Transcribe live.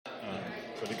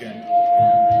But again,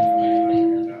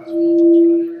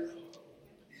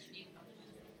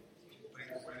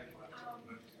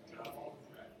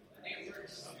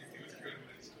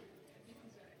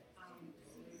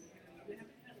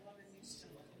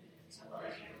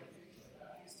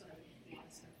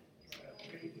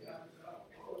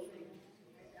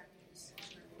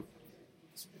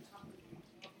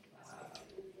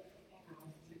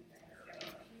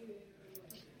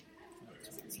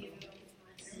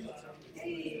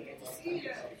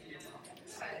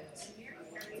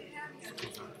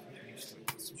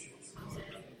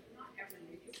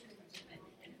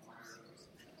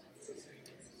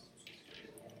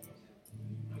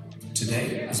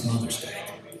 Today is Mother's Day,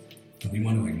 and we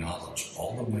want to acknowledge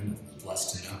all the women we're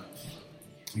blessed to know.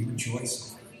 We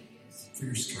rejoice for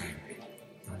your strength,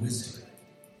 your wisdom,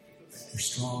 your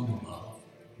strong love,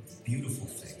 beautiful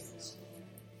faiths.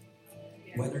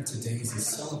 Whether today is a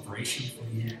celebration for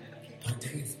you or a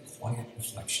day of quiet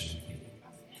reflection and healing,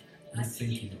 we're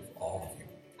thinking of all of you.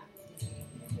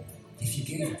 If you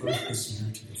gave birth this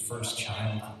year to your first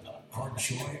child, our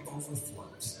joy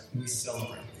overflows and we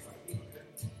celebrate with you.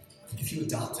 If you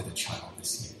adopted a child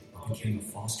this year or became a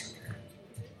foster parent,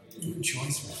 we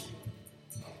rejoice with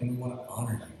you, and we want to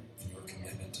honor you in your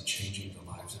commitment to changing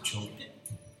the lives of children.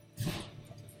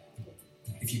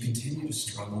 If you continue to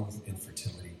struggle with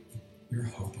infertility, we're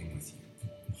hoping with you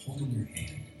and holding your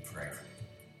hand in prayer.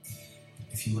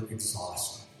 If you are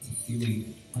exhausted and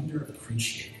feeling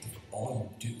underappreciated for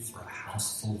all you do for a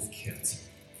house full of kids,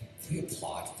 we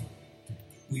applaud you.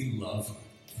 We love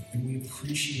you, and we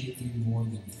appreciate you more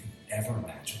than you could ever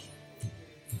imagine.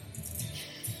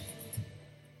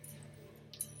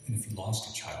 And if you lost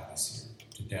a child this year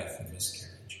to death and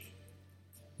miscarriage,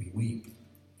 we weep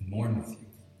and mourn with you.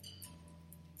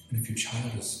 And if your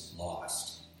child is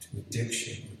lost to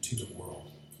addiction or to the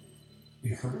world, we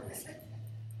hurt with you.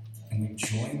 And we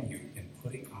join you in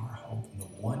putting our hope in the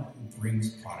one who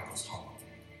brings prodigals home.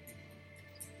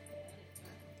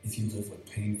 If you live with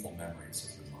painful memories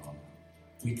of your mom,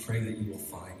 we pray that you will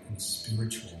find in a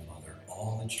spiritual mother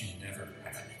all that you never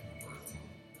had from a birth mom.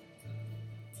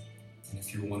 And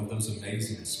if you're one of those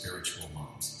amazing spiritual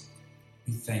moms,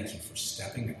 we thank you for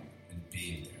stepping up and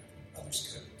being there when others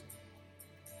couldn't.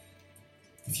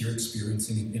 If you're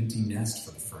experiencing an empty nest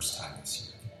for the first time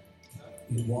this year,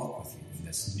 we walk with you in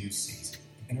this new season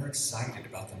and are excited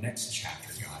about the next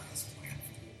chapter God has planned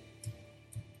for you.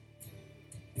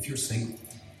 If you're single,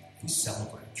 we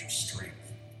celebrate your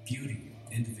strength, beauty,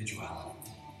 individuality,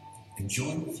 and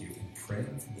join with you in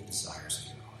praying for the desires of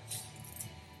your heart.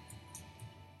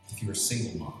 If you're a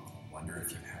single mom and wonder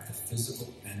if you have the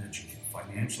physical energy and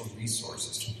financial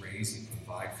resources to raise and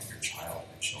provide for your child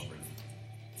or children,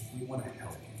 we want to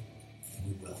help you, and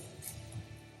we will.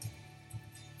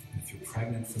 And if you're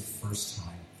pregnant for the first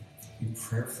time, we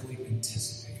prayerfully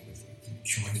anticipate with you the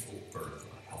joyful birth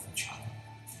of a healthy child.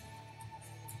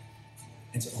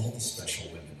 And to all the special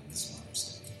women on this Mother's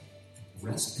Day,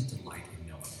 rest and delight in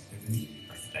knowing that we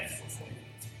are thankful for you,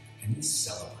 and we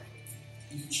celebrate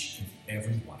each and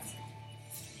every one of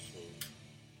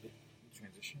you.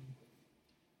 transition.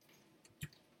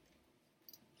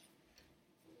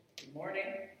 Good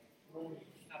morning.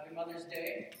 Happy Mother's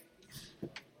Day.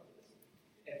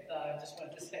 I just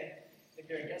wanted to say, if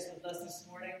you're a guest with us this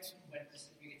morning, if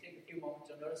you could take a few moments,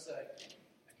 you'll notice a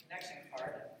connection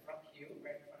card in the front pew,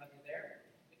 right in front of you there.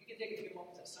 If you could take a few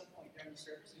moments at some point during the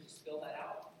service and just fill that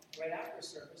out. Right after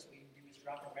service, we just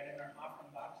drop it right in our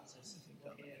offering boxes as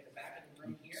located at the back of the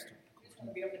room here. We just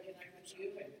want to be able to connect with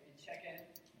you and check in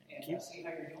and see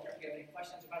how you're doing. If you have any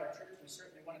questions about our church, we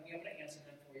certainly want to be able to answer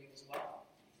them for you as well.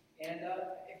 And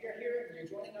if you're here and you're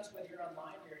joining us, whether you're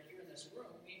online or you're here in this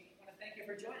room, we want to thank you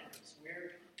for joining us.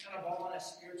 We're kind of all on a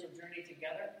spiritual journey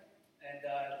together. And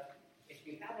if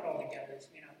you have it all together, this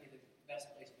may not be the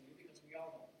best place for you because we all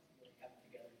don't really have it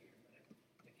together here.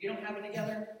 But if you don't have it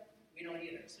together, we don't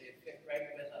either. So you fit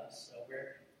right with us. So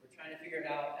we're trying to figure it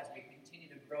out as we continue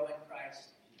to grow in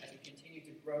Christ, as we continue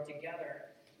to grow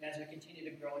together, and as we continue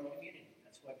to grow in community.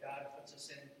 That's what God puts us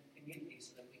in community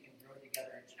so that we can grow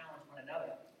together and challenge one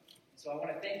another. So I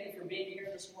want to thank you for being here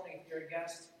this morning if you're a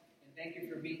guest, and thank you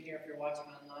for being here if you're watching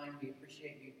online. We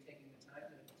appreciate you taking the time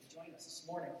to join us this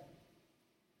morning.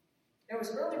 It was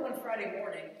early one Friday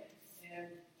morning, and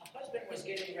a husband was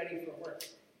getting ready for work.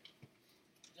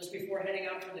 Just before heading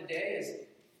out for the day, his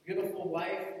beautiful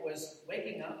wife was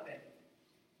waking up, and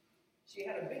she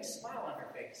had a big smile on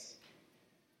her face.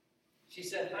 She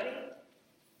said, "Honey,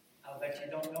 I'll bet you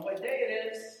don't know what day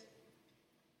it is."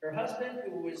 Her husband,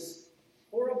 who was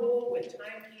horrible with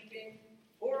timekeeping,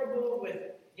 horrible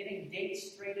with getting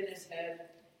dates straight in his head,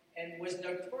 and was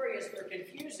notorious for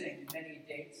confusing many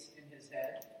dates in his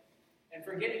head and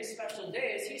forgetting special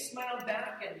days, he smiled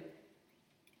back and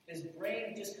his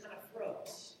brain just kind of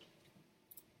froze.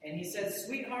 And he said,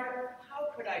 "Sweetheart,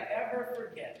 how could I ever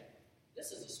forget?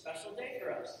 This is a special day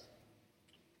for us."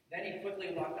 Then he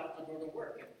quickly walked out the door to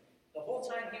work. And the whole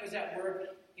time he was at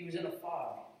work, he was in a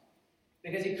fog.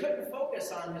 Because he couldn't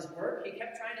focus on his work, he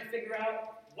kept trying to figure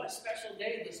out what special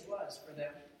day this was for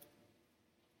them.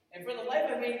 And for the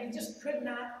life of me, he just could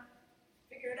not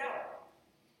figure it out.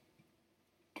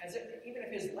 As if, even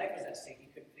if his life was at stake, he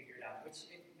couldn't figure it out, which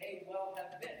it may well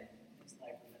have been his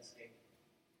life was at stake.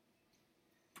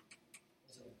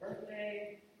 Was it a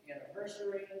birthday,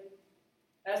 anniversary?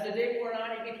 As the day wore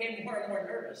on, he became more and more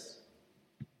nervous.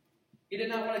 He did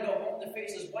not want to go home to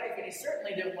face his wife, and he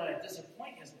certainly didn't want to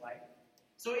disappoint his wife.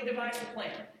 So he devised a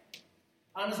plan.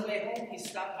 On his way home, he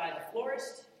stopped by the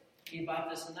florist. He bought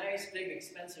this nice, big,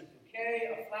 expensive bouquet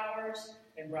of flowers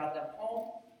and brought them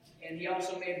home. And he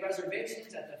also made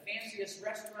reservations at the fanciest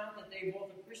restaurant that they both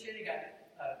appreciated. He got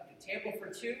a table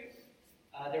for two.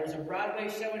 There was a Broadway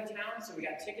show in town, so we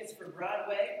got tickets for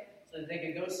Broadway so that they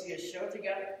could go see a show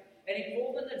together. And he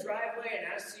pulled in the driveway,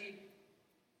 and as she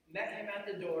met him at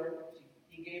the door,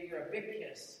 he gave her a big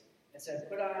kiss and said,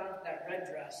 "Put on that red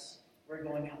dress. We're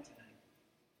going out tonight.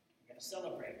 We're going to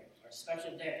celebrate our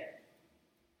special day."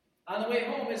 On the way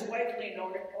home, his wife leaned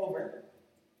over,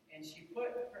 and she put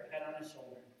her head on his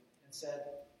shoulder and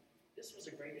said, "This was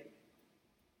a great evening."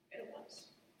 And it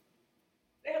was.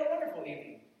 They had a wonderful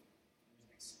evening. It was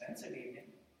an expensive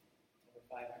evening, over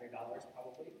 $500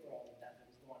 probably for all of that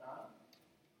was going on.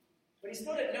 But he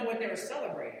still didn't know what they were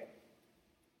celebrating.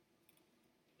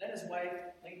 Then his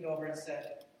wife leaned over and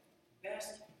said,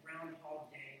 "Best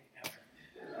Groundhog Day ever."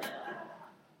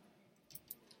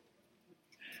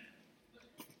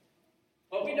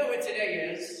 Well, we know what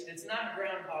today is. It's not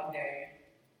Groundhog Day.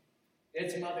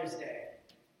 It's Mother's Day.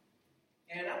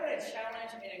 And I want to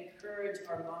challenge and encourage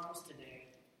our moms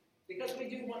today because we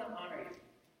do want to honor you.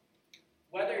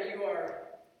 Whether you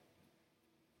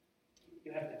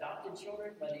have adopted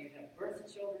children, whether you have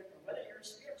birthed children, or whether you're a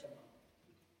spiritual mom,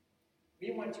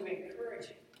 we want to encourage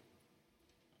you.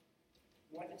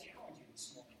 We want to challenge you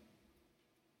this morning.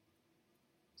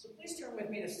 So please turn with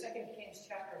me to 2 Kings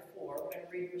chapter 4. We're going to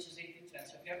read verses 8 through 10.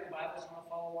 So if you have your Bibles and want to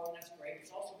follow along, that's great.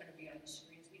 It's also going to be on the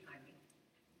screens behind me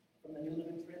from the New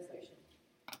Living Translation.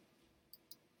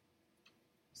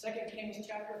 2 Kings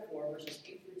chapter 4, verses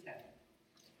 8 through 10.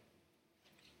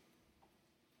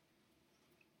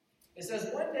 It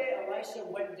says, "One day Elisha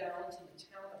went down to the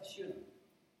town of Shunem.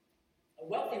 A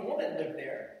wealthy woman lived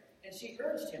there, and she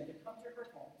urged him to come to her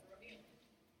home for a meal.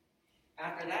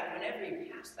 After that, whenever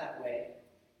he passed that way,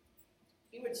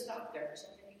 he would stop there for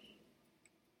something to eat.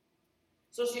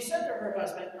 So she said to her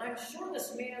husband, 'I'm sure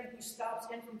this man who stops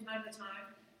in from time to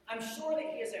time, I'm sure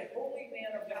that he is a holy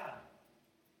man of God.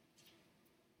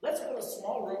 Let's build a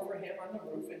small room for him on the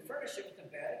roof and furnish it with a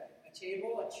bed, a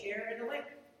table, a chair, and a lamp.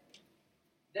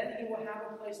 Then he will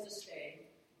have a place to stay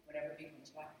whenever he comes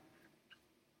by.'"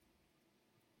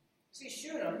 See,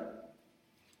 Shunem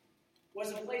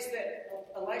was a place that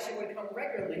Elisha would come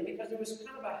regularly because it was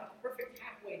kind of a perfect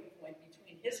halfway point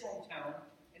between his hometown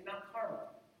and Mount Carmel.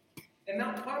 And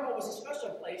Mount Carmel was a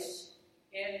special place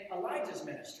in Elijah's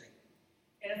ministry.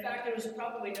 And in fact, it was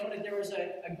probably noted there was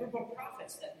a group of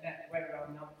prophets that met right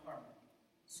around Mount Carmel.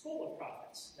 School of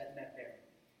prophets that met there.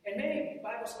 And many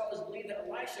Bible scholars believe that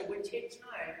Elisha would take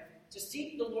time to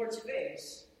seek the Lord's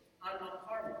face on Mount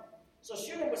Carmel. So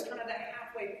Shunem was kind of that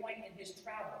halfway point in his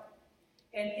travel.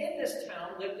 And in this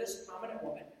town lived this prominent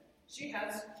woman. She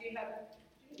was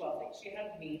wealthy, she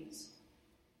had means,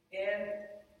 and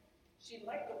she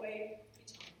liked the way he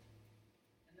talked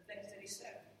and the things that he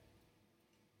said.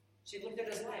 She looked at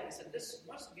his life and said, "This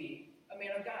must be a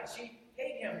man of God." She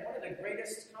paid him one of the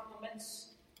greatest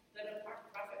compliments that a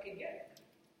prophet could get.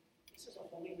 This is a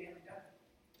holy man of God.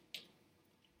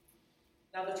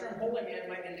 Now, the term holy man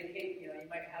might indicate, you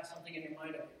might have something in your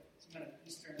mind of some kind of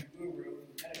Eastern guru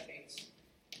who meditates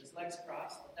with his legs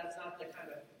crossed, but that's not the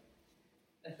kind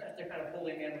of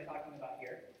holy man we're talking about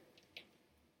here.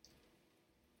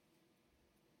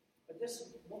 But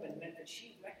this woman meant that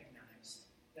she recognized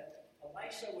that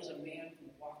Elisha was a man who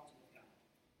walked with God.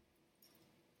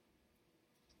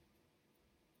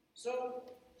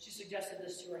 So she suggested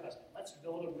this to her husband. Let's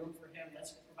build a room for him.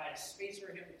 Let's provide a space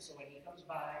for him so when he comes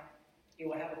by, he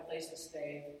will have a place to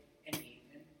stay and eat.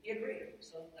 And he agreed.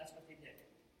 So that's what they did.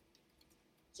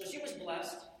 So she was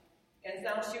blessed. And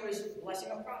now she was blessing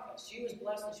a prophet. She was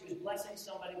blessed and she was blessing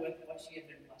somebody with what she had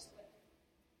been blessed with.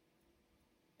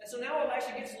 And so now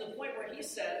Elisha gets to the point where he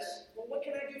says, "Well, what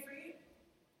can I do for you?"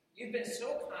 You've been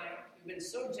so kind. You've been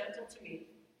so gentle to me.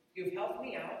 You've helped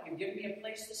me out. You've given me a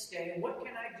place to stay. What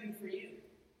can I do for you?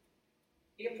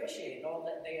 He appreciated all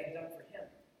that they had done for him.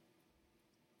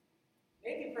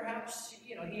 Maybe perhaps,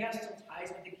 he has some ties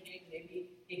with the king. Maybe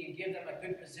he can give them a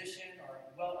good position or,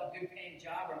 a good paying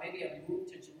job, or maybe a move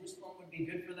to Jerusalem would be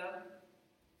good for them.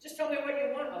 Just tell me what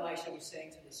you want, Elisha was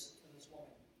saying to this woman.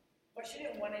 But she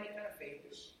didn't want any kind of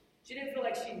favors. She didn't feel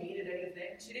like she needed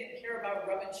anything. She didn't care about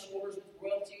rubbing shoulders with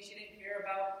royalty. She didn't care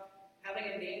about having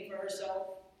a name for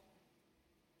herself.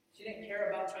 She didn't care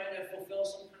about trying to fulfill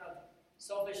some kind of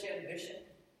selfish ambition.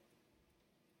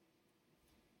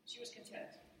 She was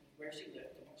content with where she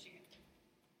lived and what she had.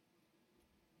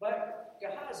 But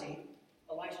Gehazi,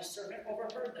 Elisha's servant,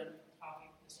 overheard them talking,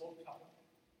 this old couple,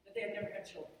 that they had never had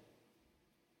children.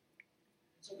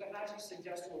 And so Gehazi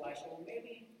suggested to Elisha,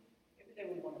 maybe they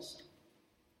would want a son.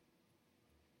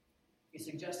 He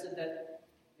suggested that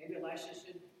maybe Elisha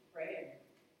should pray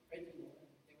to the Lord,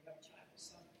 and they would have a child, a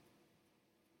son.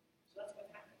 So that's what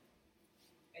happened.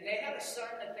 And they had a son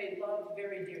that they loved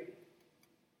very dearly.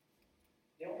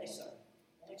 The only son,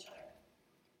 only child.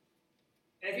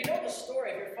 And if you know the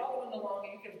story, if you're following along,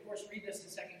 and you can, of course, read this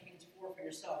in 2 Kings 4 for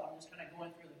yourself. I'm just kind of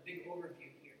going through the big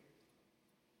overview here.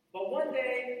 But one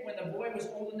day, when the boy was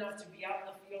old enough to be out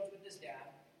in the fields with his dad,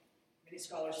 many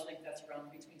scholars think that's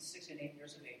around between 6 and 8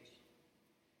 years of age,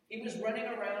 he was running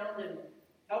around and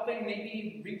helping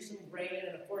maybe reap some grain,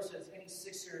 and of course, as any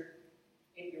 6 or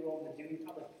 8-year-old would do, he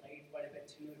probably played quite a bit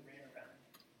too and ran around.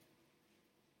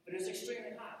 But it was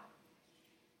extremely hot.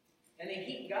 And the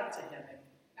heat got to him, and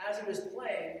as he was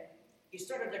playing, he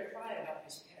started to cry about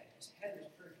his head. His head was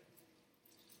hurting.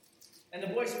 And the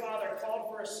boy's father called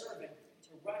for a servant to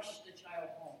rush the child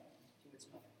home to its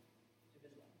mother, to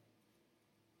his mother.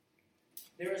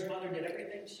 There his mother did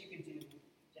everything she could do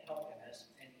to help him, as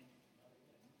any mother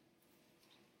would.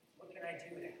 What can I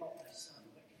do to help my son?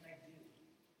 What can I do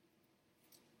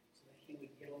so that he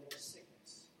would get over the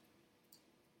sickness?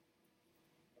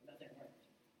 But nothing worked.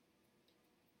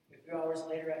 A few hours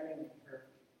later at noon, her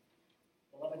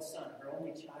beloved son, her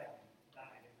only child,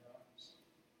 died in her arms.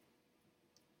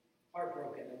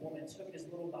 Heartbroken, the woman took his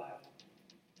little body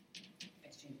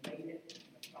and she laid it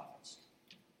in the prophet's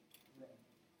room,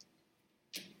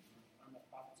 on the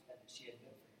prophet's bed that she had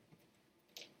built for him.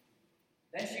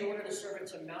 Then she ordered a servant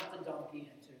to mount the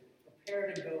donkey and to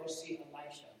prepare to go see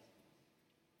Elisha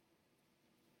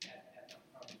at Mount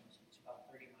Carmel, which is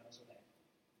about 30 miles away.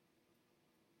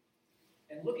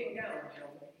 And looking down,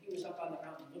 when he was up on the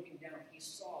mountain looking down, he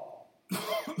saw her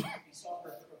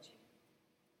approaching.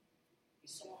 He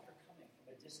saw her coming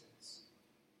from a distance.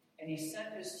 And he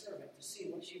sent his servant to see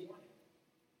what she wanted.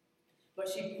 But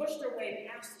she pushed her way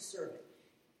past the servant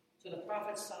to the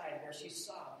prophet's side where she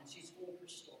sobbed and she told her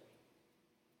story.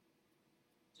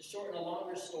 To shorten a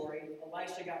longer story,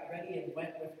 Elisha got ready and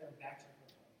went with her back to her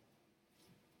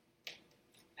home.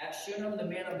 At Shunem, the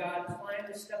man of God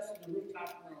climbed the steps of the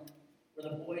rooftop room where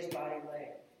the boy's body lay.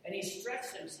 And he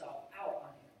stretched himself out on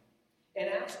him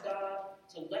and asked God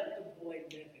to let the boy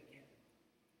live again.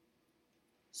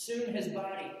 Soon his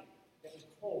body, that was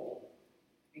cold,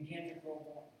 began to grow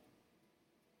warm.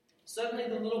 Suddenly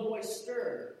the little boy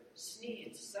stirred,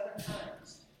 sneezed 7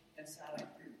 times, and sat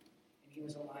up, and he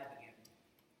was alive again.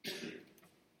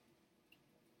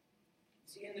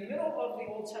 See, in the middle of the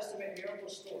Old Testament miracle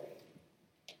story,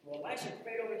 where Elisha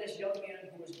prayed over this young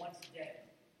man who was once dead,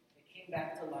 came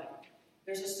back to life.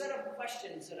 There's a set of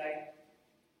questions that I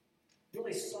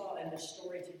really saw in this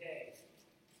story today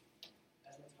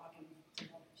as we're talking to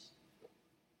mothers.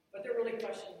 But they're really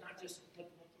questions not just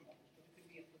applicable to mothers, but it could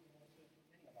be applicable to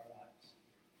many of our lives.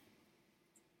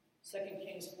 2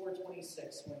 Kings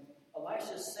 4:26, when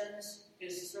Elisha sends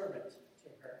his servant to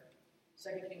her,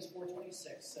 2 Kings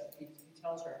 4:26, he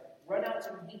tells her, run out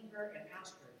to meet her and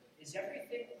ask her, is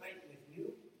everything right with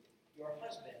you, your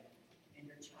husband, and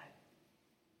your child?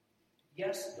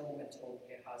 Yes, the woman told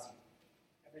Gehazi,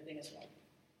 everything is fine.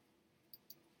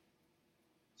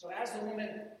 So as the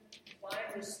woman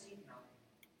climbed this steep mountain,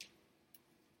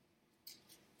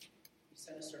 he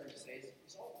sent a servant to say,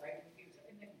 is all right with you? Is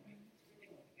everything right? Is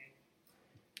everything okay?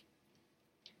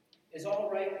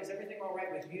 Is everything all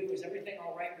right with you? Is everything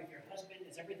all right with your husband?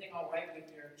 Is everything all right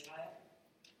with your child?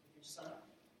 With your son?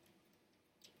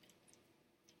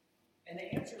 And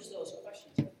the answers to those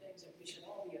questions are things that we should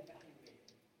all be evaluating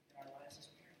in our lives as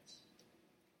parents,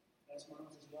 as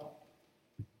moms as well.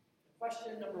 The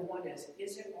question number 1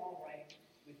 is it all right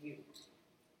with you?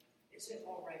 Is it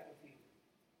all right with you?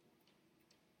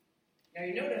 Now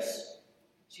you notice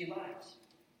she lies.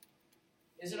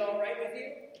 Is it all right with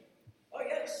you? Oh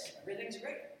yes, everything's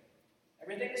great.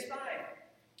 Everything is fine.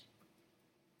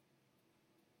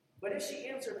 But if she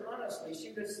answered honestly, she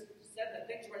would have said that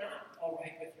things were not all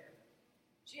right with her.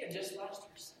 She had just lost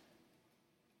her son.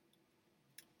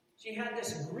 She had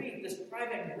this grief, this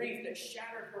private grief that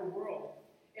shattered her world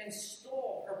and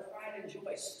stole her pride and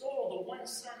joy, stole the one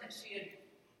son that she had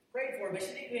prayed for, but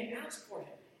she didn't even ask for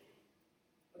him.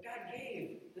 But God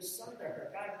gave the son to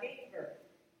her. God gave her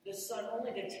the son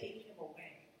only to take him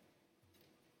away.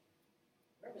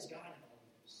 Where was God in all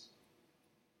of this?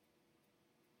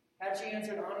 Had she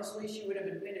answered honestly, she would have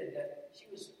admitted that she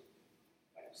was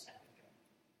quite upset with God.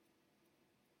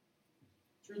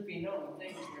 Truth be known,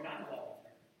 things were not well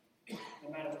with her, no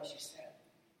matter what she said.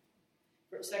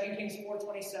 2 Kings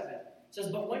 4:27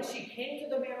 says, "But when she came to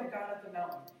the man of God at the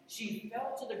mountain, she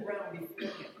fell to the ground before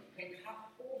him and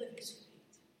caught hold of his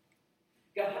feet.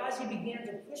 Gehazi began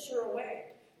to push her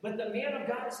away, but the man of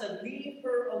God said, 'Leave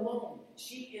her alone.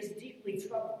 She is deeply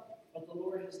troubled, but the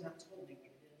Lord has not told me what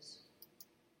it is.'"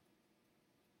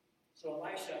 So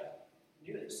Elisha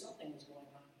knew that something was going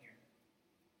on here,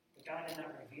 but God had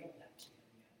not revealed that to him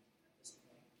yet at this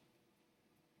point.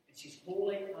 And she's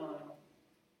holding on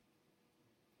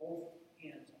both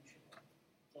hands, I'm sure,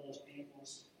 to those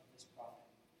ankles of this prophet.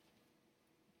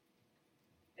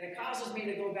 And it causes me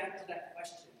to go back to that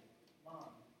question.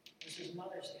 Mom, this is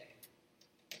Mother's Day.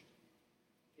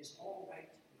 Is all right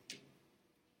with you?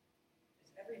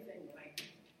 Is everything right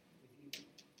with you?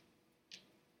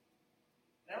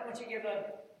 And I don't want you to give an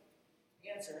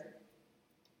answer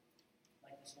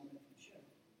like this woman from Shun.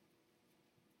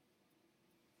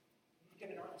 You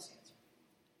give an honest answer.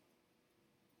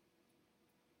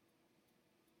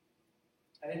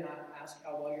 I did not ask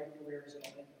how well your career is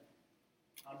going, or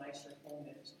how nice your home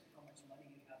is, or how much money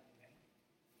you have in the bank,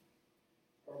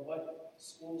 or what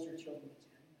schools your children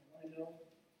attend. I want to know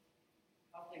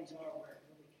how things are where it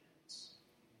really counts.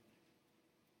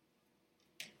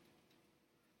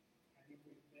 Have you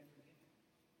been forgiven?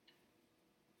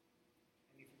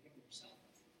 Have you forgiven yourself?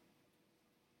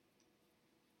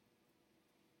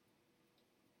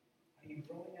 Are you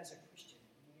growing as a Christian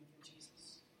and living for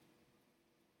Jesus?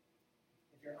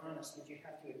 If you're honest, would you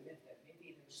have to admit that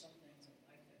maybe there's some things in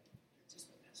life that they're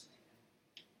just a mess right now?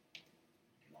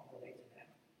 We can all relate to that.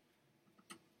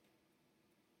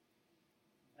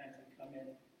 Sometimes we come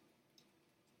in to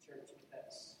church with that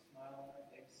smile on our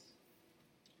face.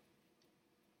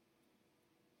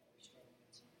 But we're struggling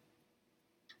inside.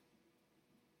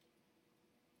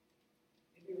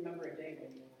 Maybe you remember a day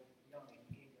when you were young and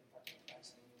you gave your heart to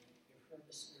Christ and you heard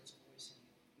the Spirit's voice and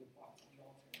you walked to the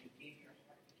altar and you gave your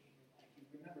heart, you gave your life. You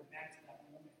remember back to that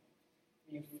moment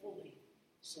when you fully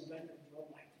surrendered your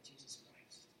life to Jesus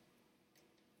Christ.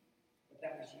 But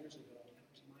that was years ago, and that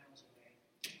was miles away.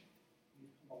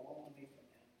 You've come a long way from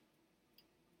that.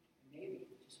 And maybe,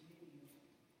 just maybe,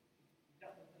 you've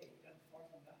gotten away, you've gotten far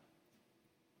from God.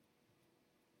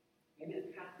 Maybe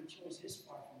the path you chose is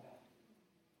far from God.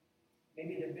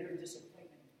 Maybe the bitter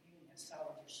disappointment and pain has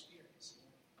soured your spirit this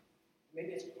morning.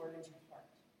 Maybe it's hardened your heart.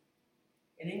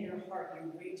 And in your heart,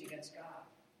 you rage against God,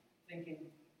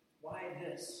 thinking, why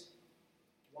this?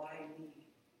 Why me?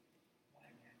 Why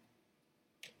now?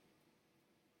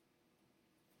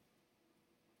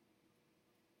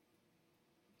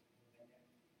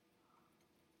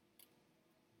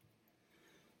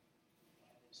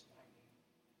 Why this? Why me?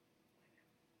 Why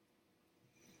now?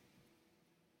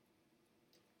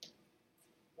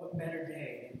 What better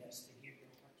day than this to give your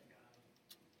heart to God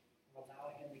or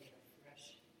allow Him to get a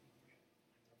fresh grip on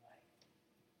your life?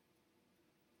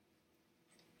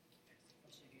 Ask the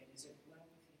question again, is it well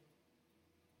with you?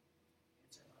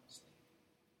 Answer honestly.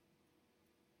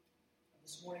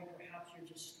 This morning, perhaps you're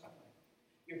just struggling.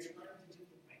 You're trying to do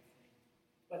the right thing,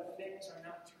 but things are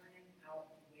not turning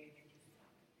out the way that you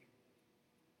thought they would.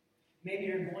 Maybe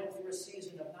you're going through a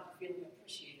season of not feeling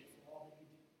appreciated for all that you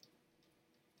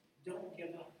do. Don't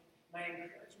give up. My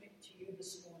encouragement to you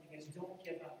this morning is don't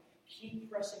give up. Keep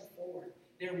pressing forward.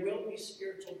 There will be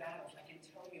spiritual battles. I can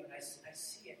tell you, and I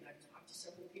see it, and I've talked to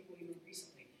several people even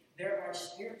recently. There are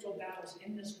spiritual battles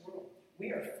in this world.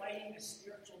 We are fighting a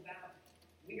spiritual battle.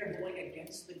 We are going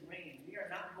against the grain. We are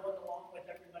not going along with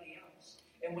everybody else.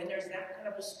 And when there's that kind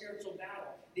of a spiritual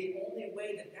battle, the only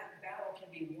way that that battle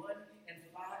can be won and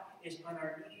fought is on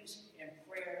our knees in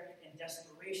prayer and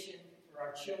desperation for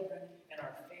our children and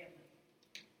our family.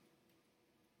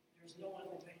 There's no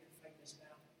other way to fight this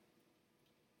battle.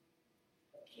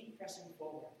 But keep pressing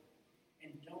forward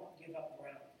and don't give up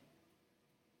ground.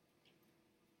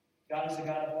 God is a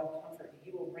God of all comfort, and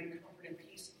He will bring comfort and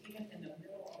peace even in the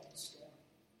middle of the storm.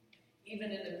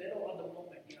 Even in the middle of the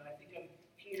moment. I think of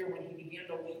Peter when he began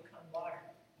to walk on water.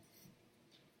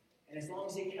 And as long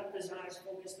as he kept his eyes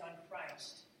focused on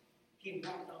Christ, He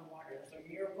walked on water. There's a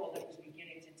miracle that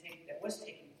was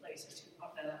taking place as he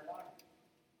walked on that water.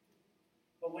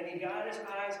 But when he got his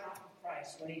eyes off of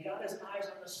Christ, when he got his eyes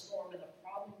on the storm and the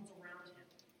problems around him,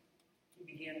 he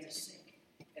began to sink.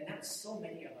 And that's so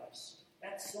many of us.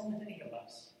 That's so many of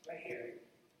us right here.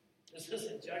 This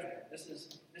isn't judgment. This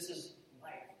is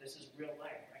life. This is real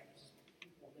life, right? This is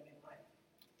people living life.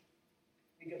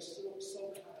 We get so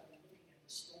caught up in looking at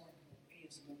the storm and the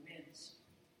waves and the winds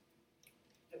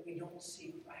that we don't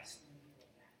see Christ in the middle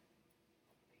of that.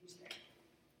 But he's there.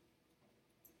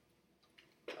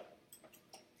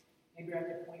 Maybe you're at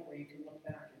the point where you can look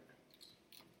back and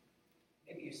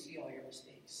maybe you see all your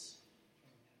mistakes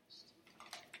from the past.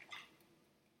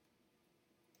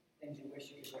 Things you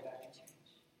wish you could go back and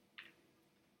change.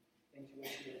 Things you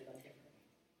wish you would have done differently.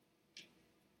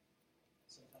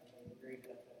 Sometimes when we're grieved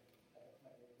at the point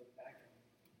where we look back and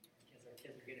our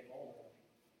kids are getting older.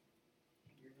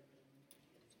 Can you remember when we were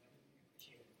kids? Why didn't we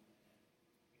appreciate it?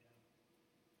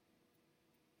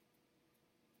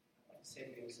 I want to say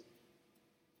to you, give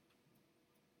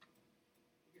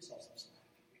yourself some slack.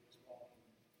 We just walk in.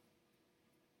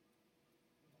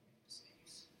 We don't make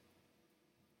mistakes.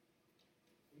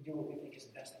 We do what we think is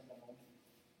best in the moment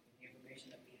with the information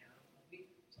that we have.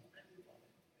 Sometimes we love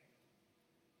it, right?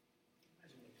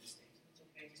 Sometimes we make mistakes. It's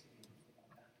okay just to be honest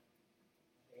about that.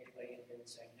 Anybody in here would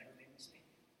say, I've never made a mistake.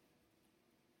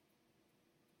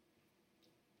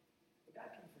 But God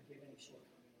can forgive any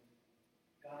shortcoming.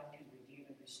 God can redeem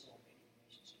and restore any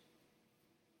relationship.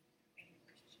 Any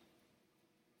relationship.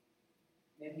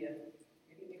 Maybe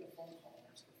make a phone call and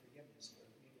ask for forgiveness for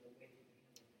maybe the way you handle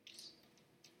things.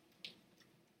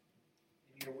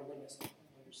 Maybe your willingness to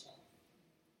humble yourself,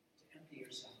 to empty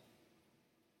yourself,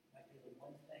 might be the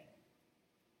one thing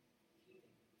keeping,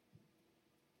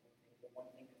 or maybe the one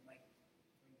thing that might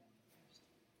bring them to Christ.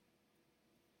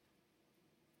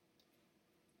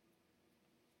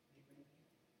 What do you bring them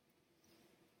here?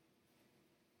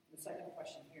 The second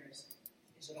question here is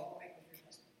it all right with your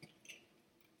husband?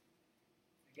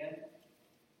 Again,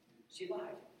 she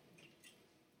lied.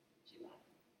 She lied.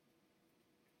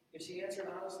 If she answered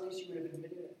honestly, she would have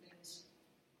admitted that things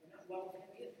were not well with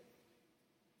him either.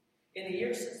 In the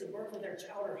years since the birth of their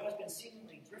child, her husband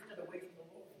seemingly drifted away from the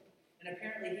Lord. And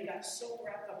apparently he got so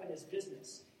wrapped up in his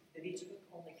business that he took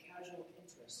only casual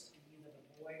interest in either the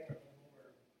boy or the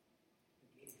Lord who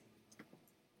gave him.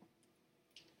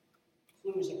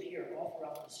 Clues appear all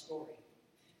throughout the story.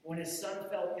 When his son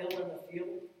fell ill in the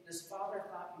field, his father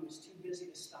thought he was too busy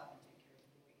to stop and take care of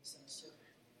the boy. He sent a servant.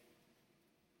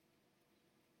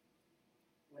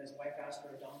 When his wife asked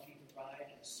for a donkey to ride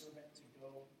and a servant to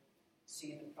go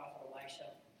see the prophet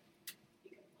Elisha,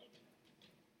 he complained about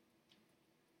it.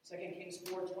 2 Kings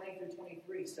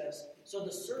 4:20-23 says, So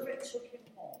the servant took him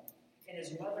home, and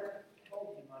his mother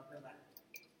held him on her lap.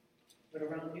 But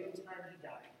around noontime he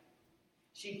died.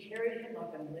 She carried him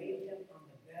up and laid him on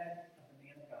the bed of the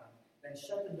man of God, then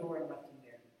shut the door and left him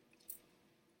there.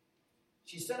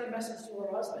 She sent a message to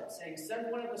her husband, saying,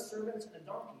 Send one of the servants and a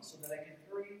donkey so that I can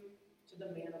hurry to the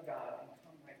man of God and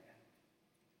come right back.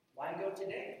 Why go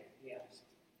today? He asked.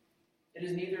 It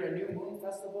is neither a new moon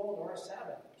festival nor a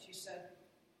Sabbath. She said,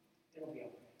 It'll be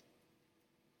all right.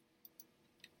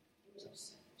 He was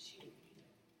upset that she would even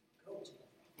go to the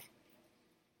prophet.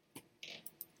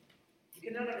 He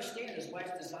could not understand his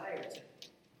wife's desire to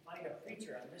find a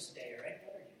preacher on this day or any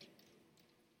other day.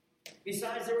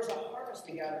 Besides, there was a harvest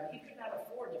to gather. He could not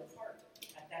afford to part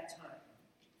at that time.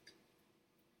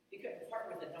 He couldn't part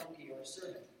with a donkey or a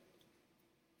servant.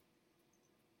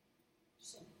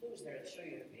 Some clues there to show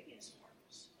you that maybe his heart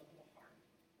was a little hard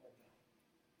for God.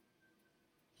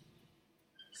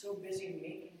 So busy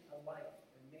making a life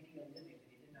or making a living that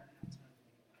he did not have time to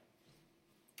make a life.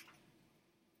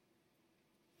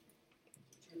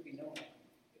 The truth be known,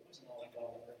 it wasn't all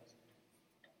well with her husband.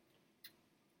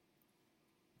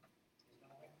 It was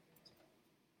not like her husband.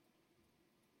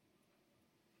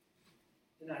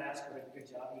 Did not ask her what a good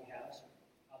job he has, or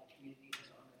how the community is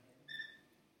honoring him,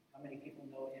 how many people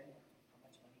know him, or how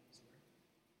much money he's worth.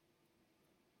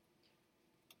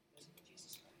 Listen to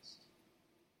Jesus Christ.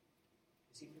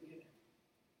 Is he forgiven?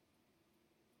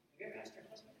 Have you ever asked your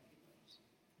husband if he loves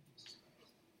Jesus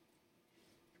Christ?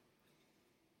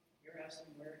 Have you ever asked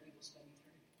him where he will spend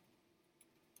eternity?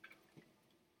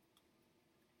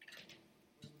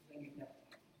 Here's the thing you've never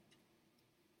talked about.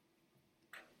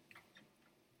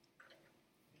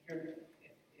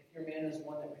 If your man is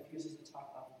one that refuses to talk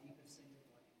about the deepest things of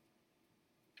life,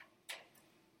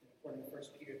 then according to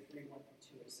 1 Peter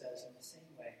 3:1-2, it says, In the same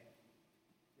way,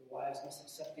 your wives must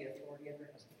accept the authority of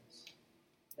their husbands.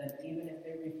 Then even if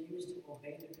they refuse to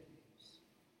obey the good news,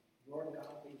 your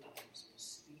godly lives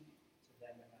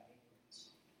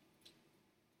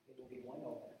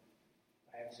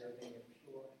preserving your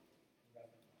pure and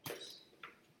reverent lives.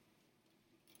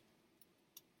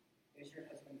 Is your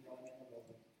husband growing in the Lord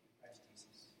in Christ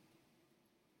Jesus?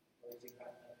 Or is he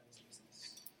wrapped up in his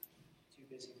business, too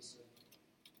busy to serve?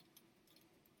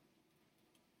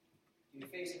 Do you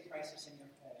face a crisis in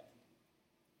your home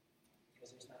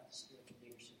because there's not the spiritual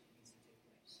leadership that needs to take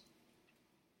place?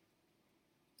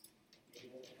 Maybe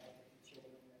it doesn't help with your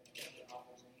children or whoever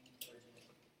offers any encouragement.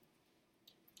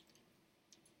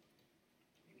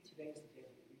 Maybe today is the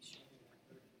day that you shoulder that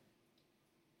burden.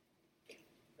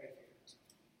 Pray for your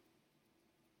husband.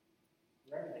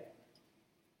 Wherever they are,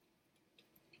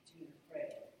 continue to pray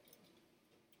that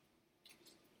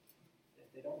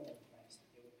if they don't know Christ,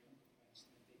 that they would come to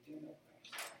Christ, and if they do know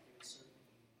Christ, that they would serve him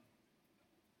in the way.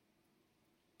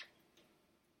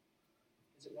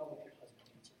 Is it well with your husband?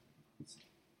 Answer.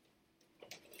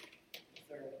 The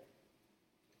third,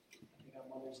 I think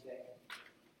on Mother's Day,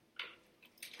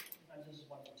 sometimes this is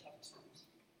one of the toughest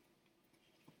ones.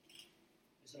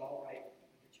 Is it all right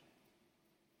with your child?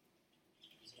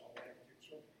 Is it all right with your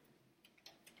children?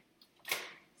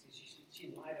 See,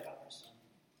 she lied about her son.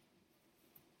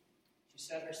 She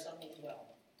said her son was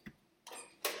well.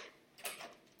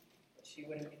 But she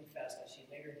wouldn't confess, as she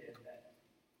later did, that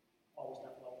all was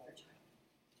not well with her child.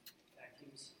 In fact, he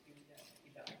was dead. He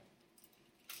died.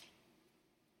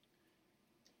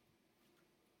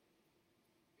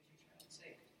 Is your child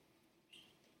saved?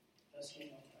 Does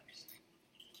he know Christ?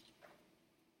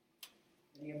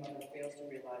 Many a mother fails to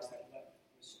realize that what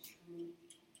was true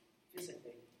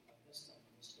physically of this son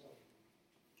in the story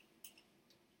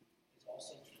is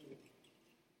also true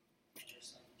of her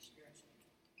son spiritually.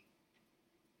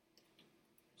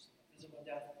 There's a physical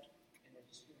death and there's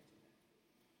a spiritual death.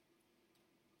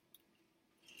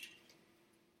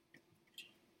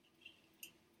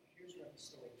 But here's where the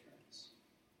story turns.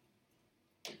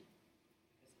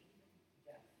 Because even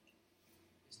death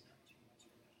is not too much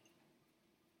for God.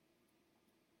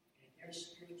 And if there's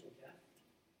spiritual death,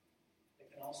 there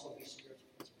can also be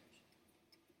spiritual resurrection.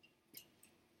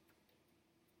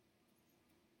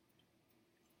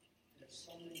 There's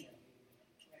so many of you that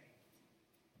are praying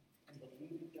and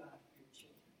believing God for your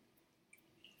children,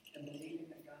 and believing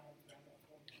that God will grab a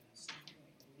hold of them at some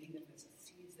point, believing that the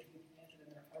seeds that you planted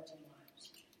in their hearts and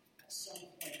lives at some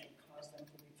point will cause them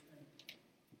to return.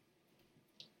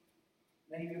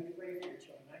 Many of you pray for your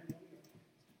children. I know you're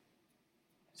praying.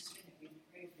 I've seen it. You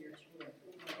pray for your children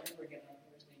over and over again on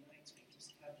Thursday nights. We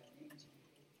just have their names and we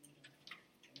go through them.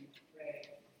 And we pray that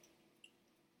they'll return.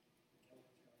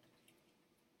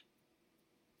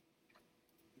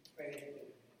 We pray that they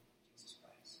would know Jesus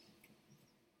Christ.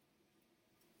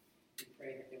 We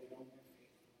pray that they would own their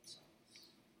faith for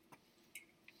themselves.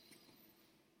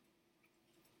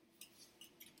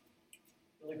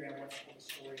 Billy Graham once told a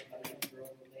story about a young girl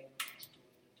who lay in the hospital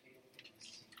with a fatal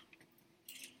illness.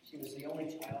 She was the only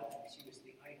child and she was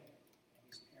the idol of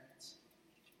his parents.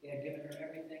 They had given her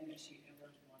everything that she ever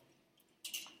wanted.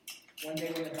 One day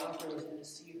when the doctor was in to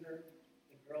see her,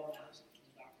 the girl asked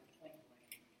the doctor point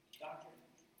blank, "Doctor,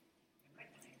 am I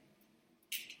dying?"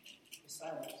 The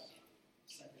silence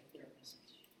sent a clear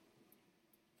message.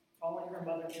 Calling her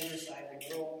mother to her side, the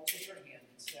girl took her hand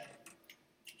and said,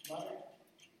 "Mother,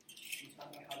 you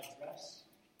taught me how to dress,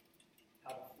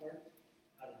 how to flirt,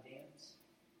 how to dance,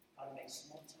 how to make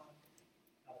small talk,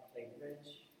 how to play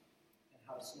bridge, and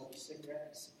how to smoke a cigarette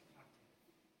and sip a cocktail.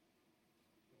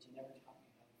 But you never taught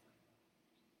me how to find God.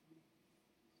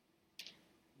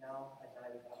 Now I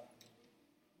die without you."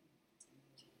 And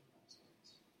those are the last words.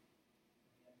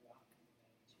 And then rock in the bed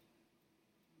as you die.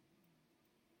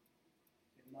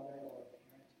 Your mother or a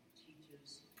parent who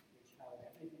teaches your child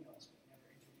everything else but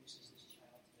never introduces this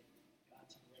child to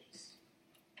God's grace,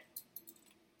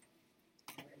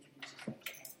 never introduces that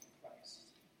child to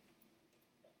Christ,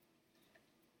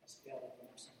 has failed at the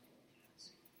most important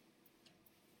task.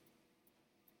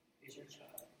 Is your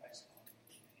child Christ following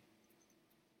today?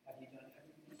 Have you done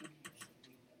everything you can to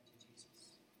lead them to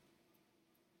Jesus?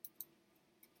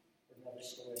 For another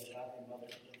story, a godly mother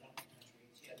who lived out in the country.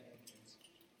 She had many kids.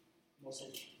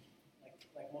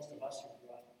 Like most of us who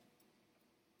grew up,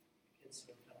 kids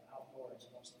were kind of outdoors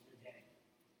most of the day,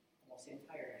 almost the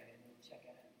entire day, and they would check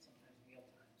in at sometimes meal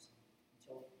times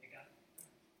until it got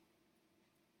dark.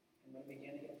 And when it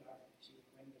began to get dark, she would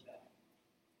ring the bell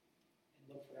and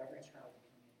look for every child to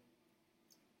come in.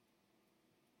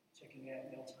 Checking in at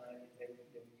mealtime, they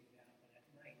would do that, but at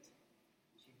night,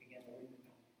 she began to ring the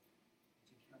bell.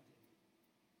 She counted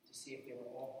to see if they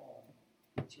were all home.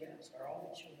 She asked, "Are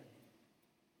all the children in?"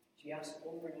 She asked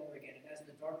over and over again, and as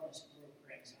the darkness grew,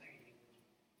 her anxiety grew.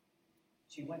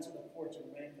 She went to the porch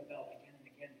and rang the bell again and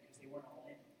again because they weren't all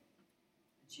in.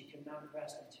 And she she could not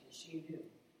rest until she knew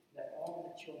that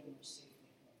all the children were safely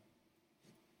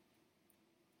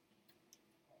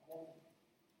home.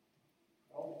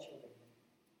 All the children.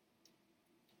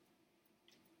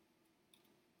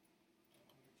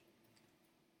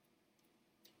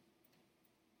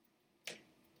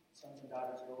 Sons and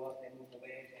daughters grow up, they move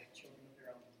away, they have children of their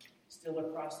own. Still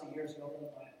across the years and over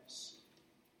the miles,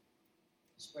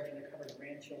 spreading to cover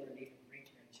grandchildren, even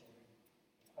great-grandchildren.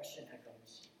 The question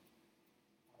echoes,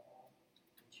 are all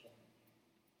the children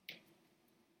here?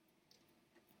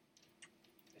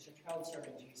 As your child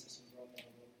serving Jesus and growing in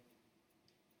the Lord,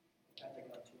 have they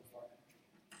gone to a far country?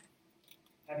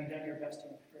 Have you done your best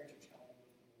to encourage your child to live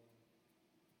for the Lord?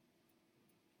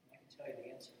 And I can tell you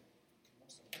the answer to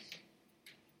most of us.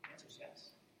 The answer is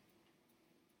yes.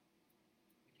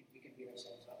 We can beat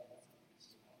ourselves up. That's not what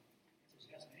this is about. The answer is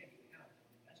yes. Maybe you have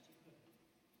done the best you could.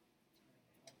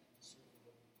 Trying to help them serve the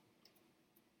Lord.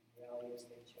 And the reality is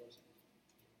they've chosen to.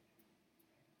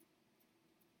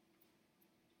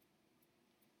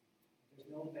 There's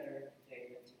no better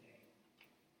day than today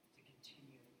to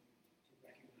continue to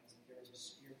recognize that there is a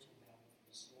spiritual battle for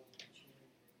the soul of your children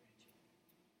and your grandchildren.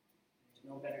 And there's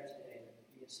no better today than to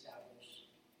reestablish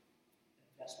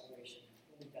that desperation, that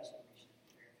holy desperation of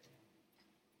prayer for them.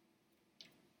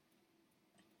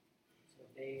 So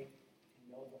they can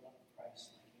know the love of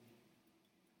Christ like you do.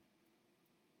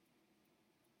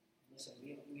 Listen,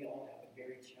 we all have a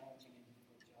very challenging and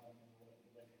difficult job in the world that we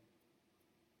live in.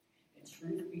 And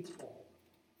truth be told,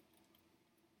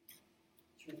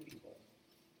 we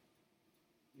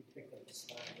picked up the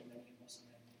slack that many of us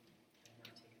men have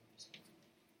not taken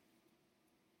responsibility.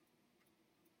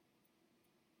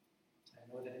 I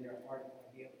know that in your heart you want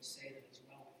to be able to say that it's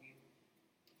well with you,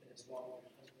 that it's well with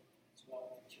your husband, that it's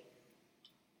well with your children.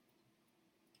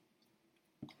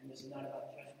 And this is not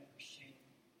about judgment or shame,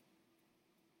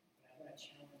 but I want to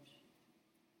challenge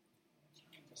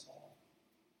us all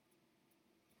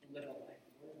to live a life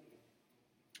worthy of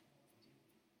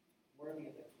worthy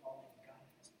of the calling God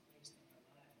has placed in our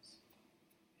lives.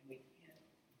 And we can't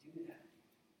do that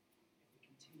if we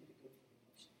continue to go through the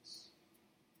motions.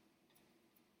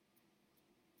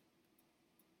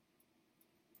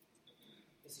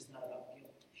 This is not about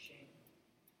guilt or shame,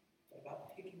 but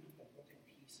about picking up the broken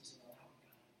pieces and allowing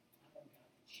God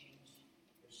to change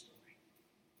your story.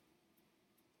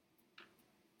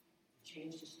 To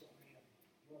change the story of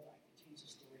your life, to change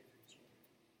the story of your children.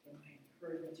 And my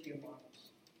encouragement to you,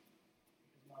 moms,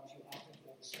 moms, you often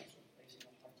hold a special place in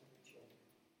the hearts of your children,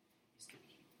 is to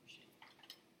keep pushing and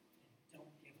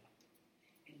don't give up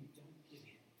and don't give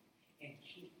in and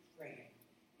keep praying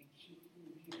and keep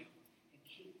believing and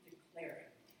keep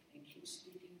declaring and keep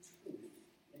speaking truth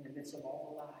in the midst of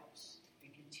all the lies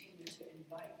and continue to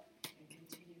invite and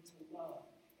continue to love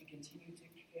and continue to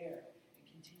care and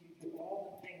continue to do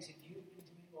all the things that you've been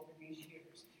doing over these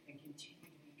years and continue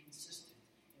to be consistent,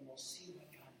 and we'll see what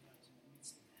God does in the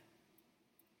midst of that.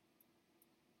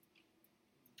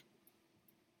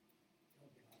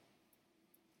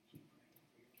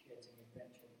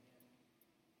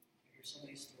 So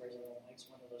many stories.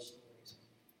 Mike's one of those stories,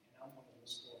 and I'm one of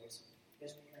those stories.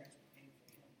 His parents were praying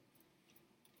for him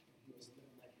when he was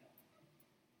living like hell.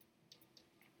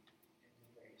 And the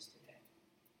praise today.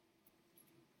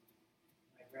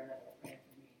 My grandmother praying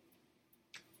for me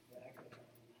that I could have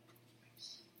a lot of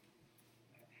grace.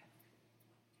 My path could have been a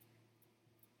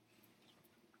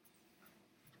lot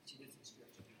different. She did some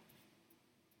spiritual path.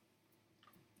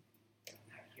 I'm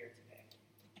not here today.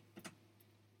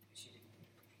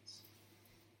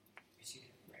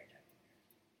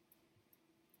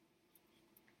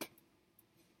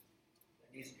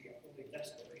 There needs to be a holy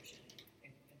desperation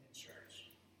in the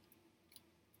church.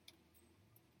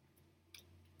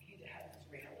 We need to have this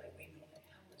reality. We know that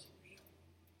hell is real.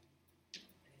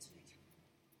 And it's an eternal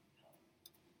hell.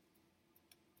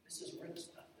 This is real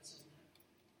stuff. This is not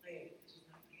play. This is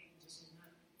not games. This is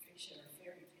not fiction or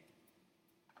fairy tale.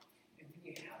 And when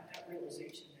you have that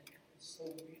realization that hell is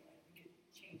so real, I think it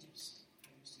changes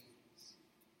how you see things.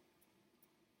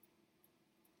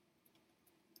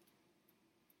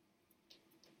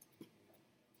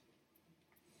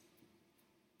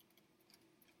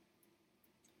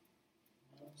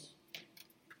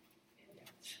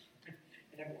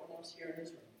 And everyone else here in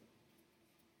this room,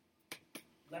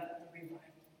 let the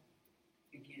revival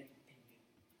begin in you.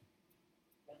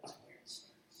 That's where it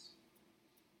starts.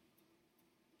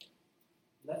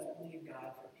 Let's believe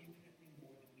God for infinitely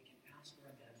more than we can ask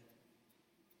or imagine.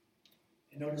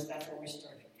 And notice that's where we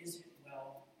started. Is it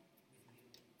well with you?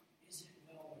 Is it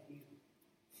well with you?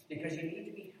 Because you need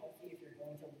to be healthy if you're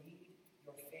going to lead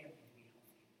your family to be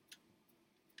healthy.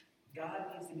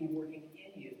 God needs to be working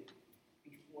in you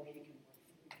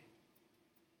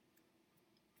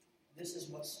This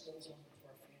is what spills over to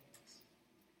our families.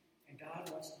 And God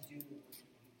wants to do the work in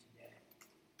you today.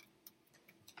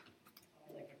 I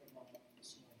would like every moment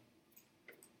this morning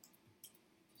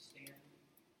to stand and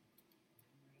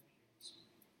come right up here this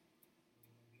morning.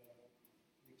 We're going to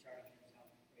reach our hands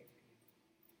out and pray for you.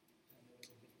 I know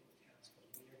it's a difficult task, but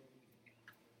we are believing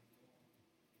God for more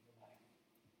in your life.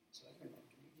 So everyone,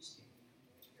 can you just stand and come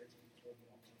right here to the Lord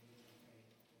God and we're going to pray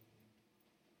over you.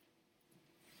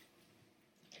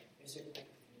 Is it right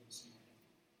for you this morning?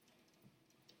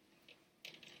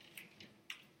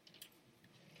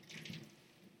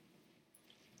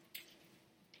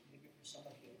 Maybe for some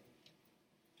of you,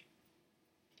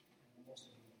 and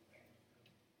most of you are praying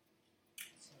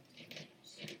for sons and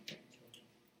daughters, children.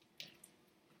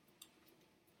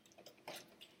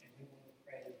 And we want to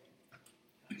pray God's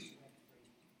strength for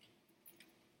you.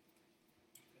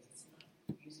 Because it's not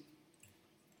easy.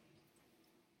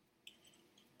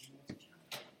 I know it's a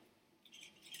challenge.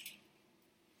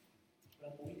 But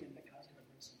I'm believing that God's going to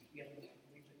bring some healing. I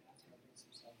believe that God's going to bring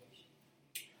some salvation.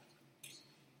 I believe that God's going to do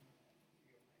something in your life,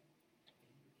 for your life,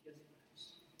 and your kids'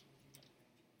 lives, and your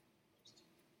grandchildren. Those two.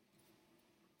 I'm going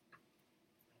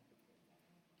to pray about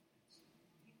confidence.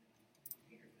 Believe God for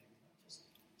greater things, not just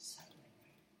settling,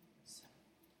 right? But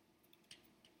settling.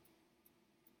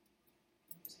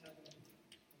 Can you just have the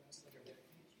rest of your day?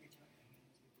 Can you just reach out your hand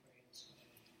as we pray this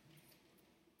morning? And do you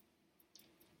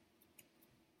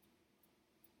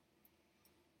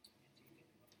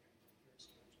think about prayer? You're a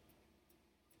spiritual mother.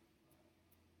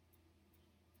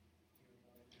 You're a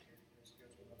mother. You're a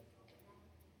spiritual mother.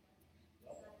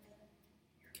 Well, you're here.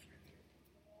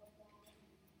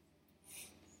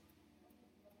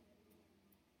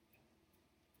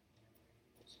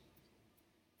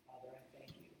 Father, I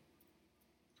thank you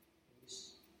for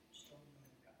this strong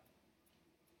woman of God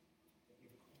that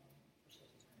you've called for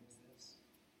such a time as this.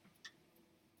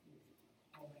 You've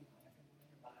calling on everyone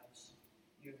in their lives.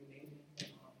 You have made them the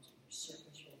moms of their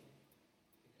certain children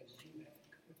because you have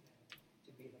equipped them to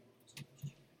be the moms of those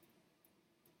children.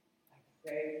 I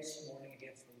pray this morning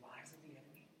against the lies of the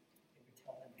enemy that would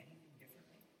tell them anything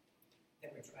differently,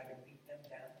 that would try to beat them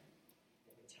down,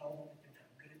 that would tell them that they're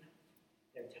not good enough,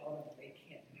 that would tell them that they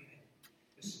can't do it.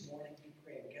 This morning we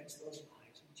pray against those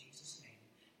lies in Jesus' name.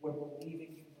 We're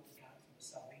believing you, Lord God, for the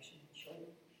salvation of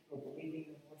children. We're believing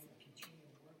you, Lord, for continued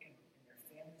work in their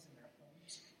families and their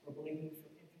homes. We're believing you for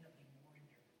infinitely more in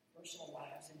their personal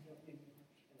lives, infinitely more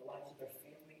in the lives of their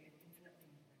family, and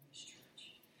infinitely more in this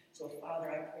church. So,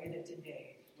 Father, I pray that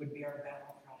today would be our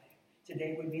battle cry.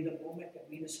 Today would be the moment that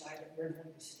we decide that we're going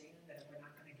to stand, that we're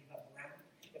not going to give up ground,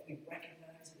 that we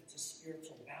recognize that it's a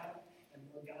spiritual battle, and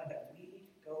Lord God, that we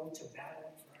go to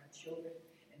battle for our children,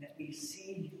 and that we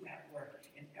see you at work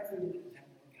in every one of them,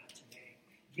 Lord God, today.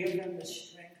 Give them the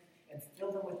strength and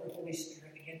fill them with your Holy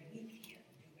Spirit. Again, we can't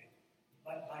do it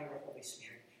but by your Holy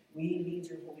Spirit. We need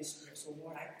your Holy Spirit. So,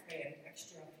 Lord, I pray an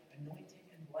extra anointing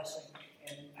and blessing,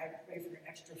 and I pray for an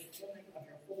extra filling of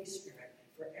your Holy Spirit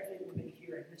for every woman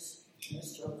here in this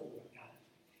circle, Lord God,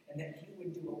 and that you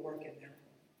would do a work in them.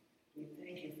 We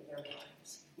thank you for their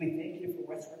lives. We thank you for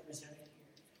what's represented here.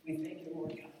 We thank you,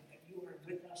 Lord God, that you are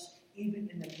with us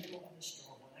even in the middle of the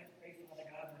storm. And I pray, Father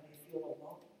God, when they feel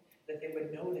alone, that they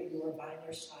would know that you are by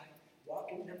their side,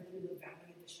 walking them through the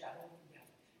valley of the shadow of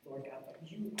death, Lord God. But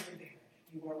you are there.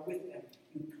 You are with them.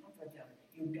 You comfort them.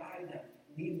 You guide them.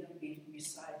 Lead them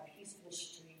beside peaceful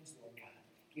streams, Lord God.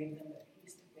 Give them the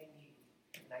peace that they need.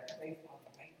 And I pray, Father,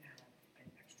 right now,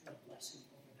 an extra blessing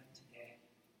over them today.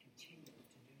 Continue to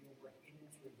do your work in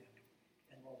and through them.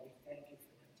 And Lord, we thank you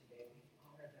for them today. We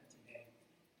honor them today.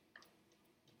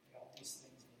 We pray all these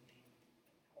things in the name,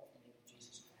 powerful name of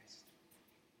Jesus Christ.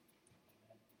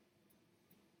 Amen.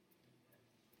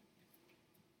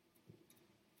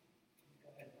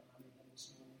 Go ahead and honor them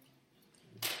this morning.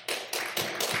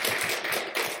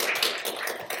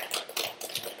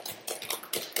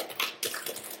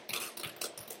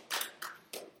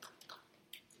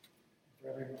 For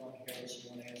everyone here this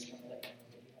morning, I just want to let you know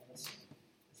that we have this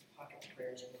pocket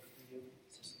prayers book for you.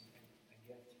 It's just a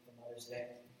gift for Mother's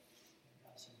Day.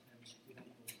 And sometimes we don't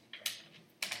know what to pray.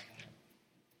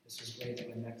 This is great that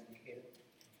we're next to Cater.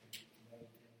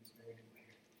 It's very good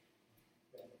way.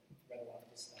 Read a lot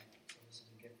of this stuff, so this is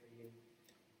a gift for you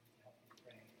to help you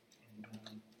pray. And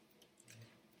I'm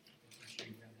sure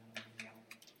you read that on the out.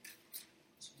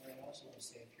 This morning, I also want to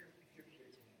say, if you're here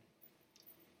today,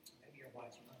 maybe you're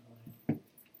watching online, and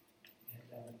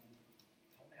I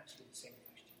want to ask you the same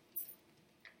question.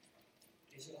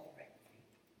 Is it all right with you?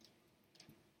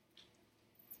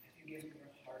 Have you given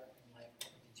your heart and life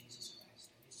over to Jesus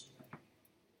Christ? Have you surrendered?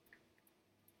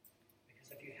 Because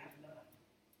if you have not,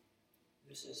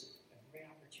 this is a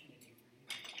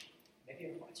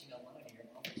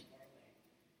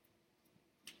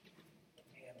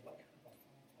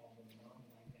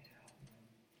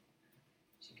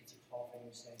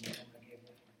you're saying, no, I'm going to give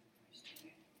my heart to Christ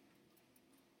today.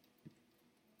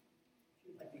 If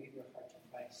you'd like to give your heart to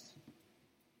Christ,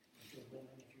 if you're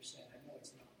willing, if you're saying, I know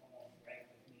it's not all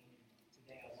right with me,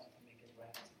 today I want to make it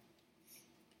right.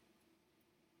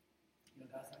 You know,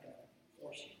 God's not going to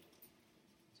force you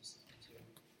into salvation.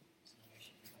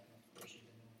 He's not going to force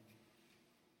you to know Him.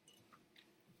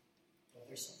 But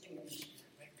there's something in the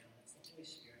Spirit right now. That's the Holy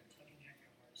Spirit tugging at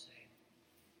your heart, saying,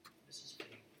 this is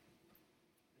for you.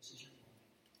 This is your moment.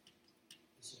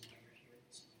 This is why you're here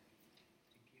this morning.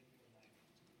 To give your life to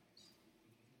Christ. To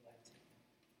give your life to Him.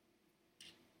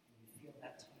 When you feel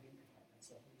that tug in your heart, that's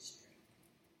the Holy Spirit.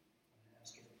 I'm going to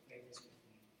ask you to pray this with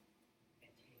me and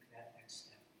take that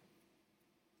next step.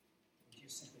 Would you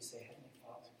simply say, Heavenly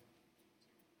Father,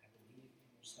 I believe in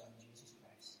your Son, Jesus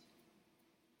Christ.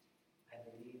 I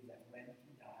believe that when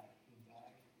He died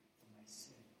for my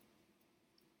sin.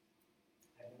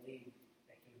 I believe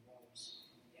that He rose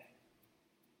from the dead.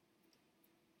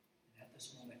 And at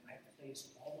this moment, I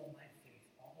place all of my faith,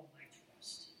 all of my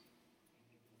trust in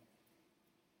you, Lord.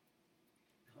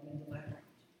 Come into my heart.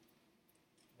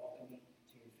 Welcome me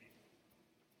to your family.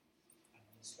 I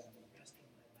want to spend the rest of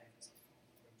my life as a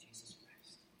follower of Jesus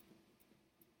Christ.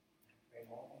 And I pray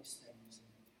all these things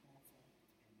in the powerful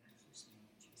and matchless name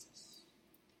of Jesus.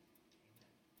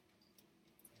 Amen.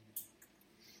 Amen.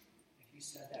 If you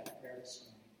said that prayer this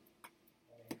morning,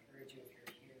 I would encourage you, if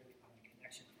you're here on the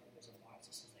connection card, there's a box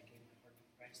that says, I gave my heart to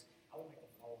Christ. I would like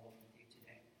to follow up with you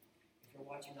today. If you're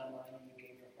watching online and you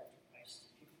gave your heart to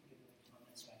Christ, if you could put it in the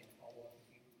comments so I can follow up with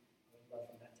you, I would love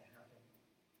for that to happen.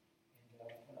 And I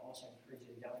want to also encourage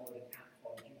you to download an app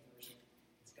called YouVersion.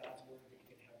 It's God's Word that you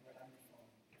can have right on your phone.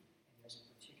 And there's a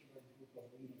particular group of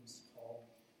readings called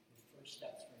The First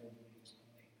Steps for New Believers. I'm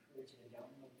going to encourage you to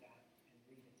download that and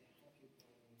read it to help you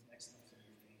grow in these next steps of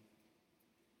your faith.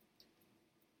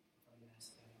 I'm going to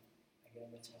ask that. Again,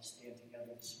 let's all stand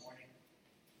together this morning.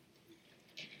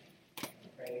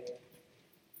 Pray.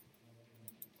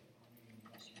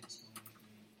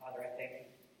 Father, I thank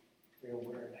you for your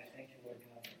word. I thank you, Lord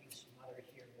God, for each mother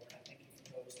here, Lord. I thank you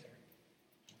for those that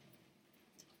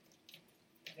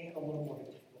may have a little more of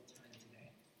a difficult time today.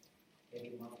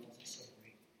 Maybe mom wasn't so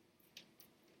great.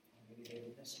 Or maybe they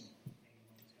were missing. Maybe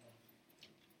mom's gone.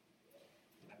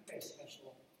 I pray a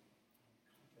special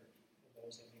comfort for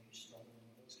those that may be struggling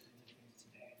with those kinds of things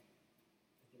today.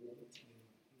 That they will look to you.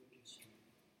 You would give strength.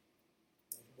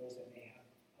 Or for those that may have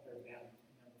other bad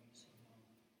memories of mom.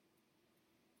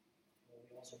 Lord,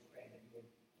 we also pray that you would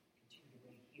continue to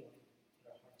bring healing to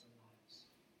their hearts and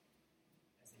lives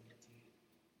as they look to you.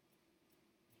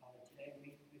 And Father, today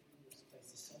we've come to this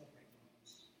place to celebrate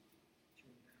moms, to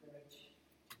encourage,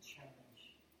 to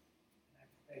challenge. And I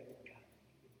pray, Lord God, that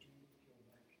you would do your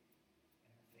work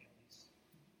in our families.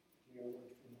 Do your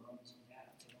work through moms and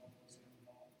dads and all those that are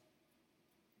involved.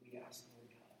 We ask, Lord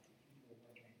God, that you do your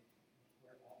work in it.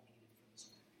 We're all needed for this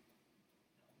work.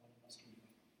 Not one of us can do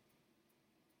it.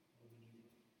 Lord, we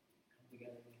need to come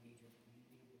together. We need your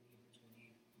community of believers. We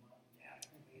need mom and dad,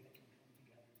 everybody that can come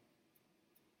together.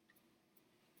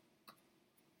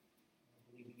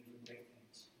 We're believing you for great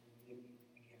things. We're believing you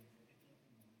again for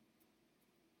infinitely more.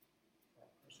 For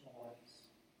our personal lives,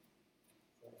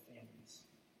 for our families,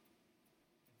 and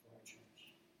for our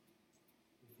church.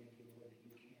 We thank you, Lord, that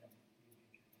you can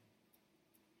rebuke your family.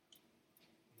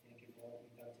 We thank you for all that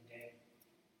we've done today.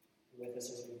 Be with us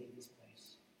as we leave this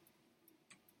place.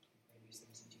 We pray these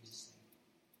things in Jesus' name.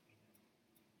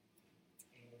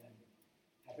 Amen. Amen.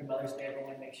 Happy Mother's Day,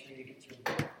 everyone. Make sure you get your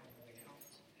account. And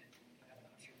have an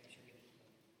usher. Make sure you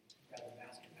grab the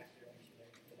basket back there. Make sure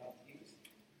they're out to use.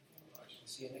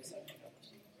 See you next time.